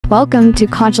Welcome to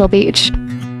Conchal Beach.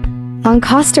 On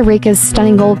Costa Rica's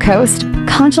stunning Gold Coast,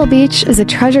 Conchal Beach is a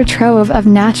treasure trove of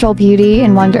natural beauty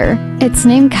and wonder. Its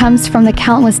name comes from the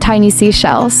countless tiny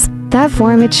seashells that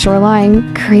form its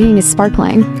shoreline, creating a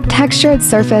sparkling, textured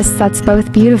surface that's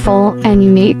both beautiful and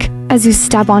unique. As you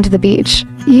step onto the beach,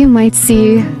 you might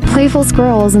see playful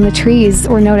squirrels in the trees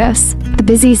or notice the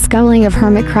busy scuttling of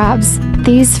hermit crabs.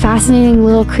 These fascinating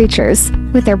little creatures,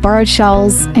 with their barred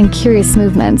shells and curious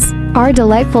movements, are a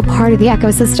delightful part of the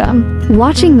ecosystem.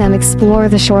 Watching them explore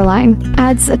the shoreline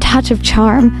adds a touch of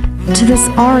charm to this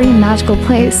already magical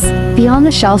place. Beyond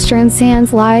the shell-strewn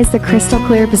sands lies the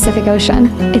crystal-clear Pacific Ocean,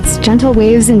 its gentle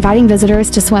waves inviting visitors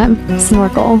to swim,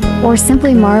 snorkel, or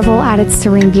simply marvel at its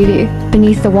serene beauty.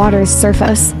 Beneath the water's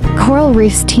surface, coral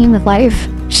reefs teem with life,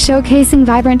 showcasing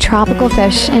vibrant tropical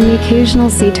fish and the occasional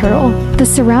sea turtle. The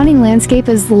surrounding landscape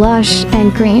is lush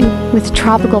and green, with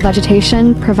tropical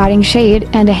vegetation providing shade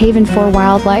and a haven for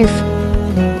wildlife.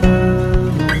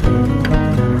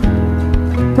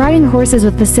 Riding horses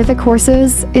with Pacific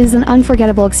Horses is an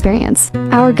unforgettable experience.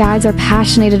 Our guides are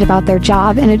passionate about their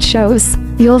job, and it shows.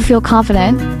 You'll feel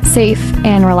confident, safe,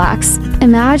 and relaxed.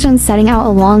 Imagine setting out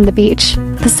along the beach,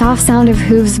 the soft sound of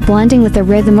hooves blending with the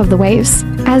rhythm of the waves.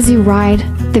 As you ride,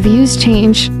 the views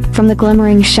change, from the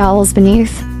glimmering shells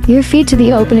beneath your feet to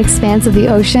the open expanse of the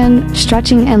ocean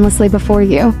stretching endlessly before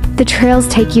you. The trails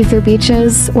take you through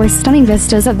beaches where stunning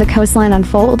vistas of the coastline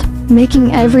unfold,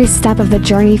 making every step of the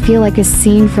journey feel like a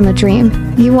scene from a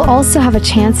dream. You will also have a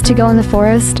chance to go in the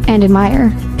forest and admire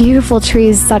beautiful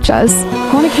trees such as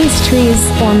cornicase trees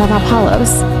or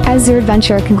matapalos. As your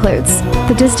adventure concludes,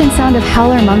 the distant sound of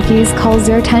howler monkeys calls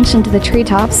your attention to the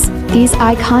treetops. These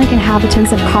iconic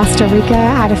inhabitants of Costa Rica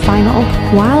add a final,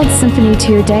 wild symphony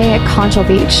to your day at Conchal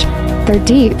Beach. Their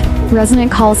deep,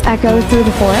 resonant calls echo through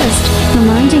the forest,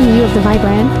 reminding you of the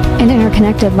vibrant and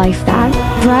interconnected life that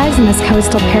thrives in this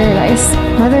coastal paradise.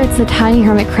 Whether it's the tiny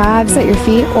hermit crabs at your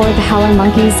feet or the howler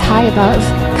monkeys high above,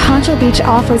 Conchal Beach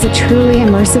offers a truly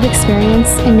immersive experience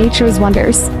in nature's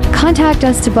wonders. Contact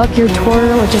us to book your tour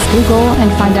or just Google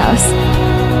and find us.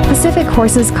 Pacific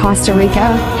Horses Costa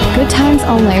Rica. Good times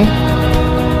only.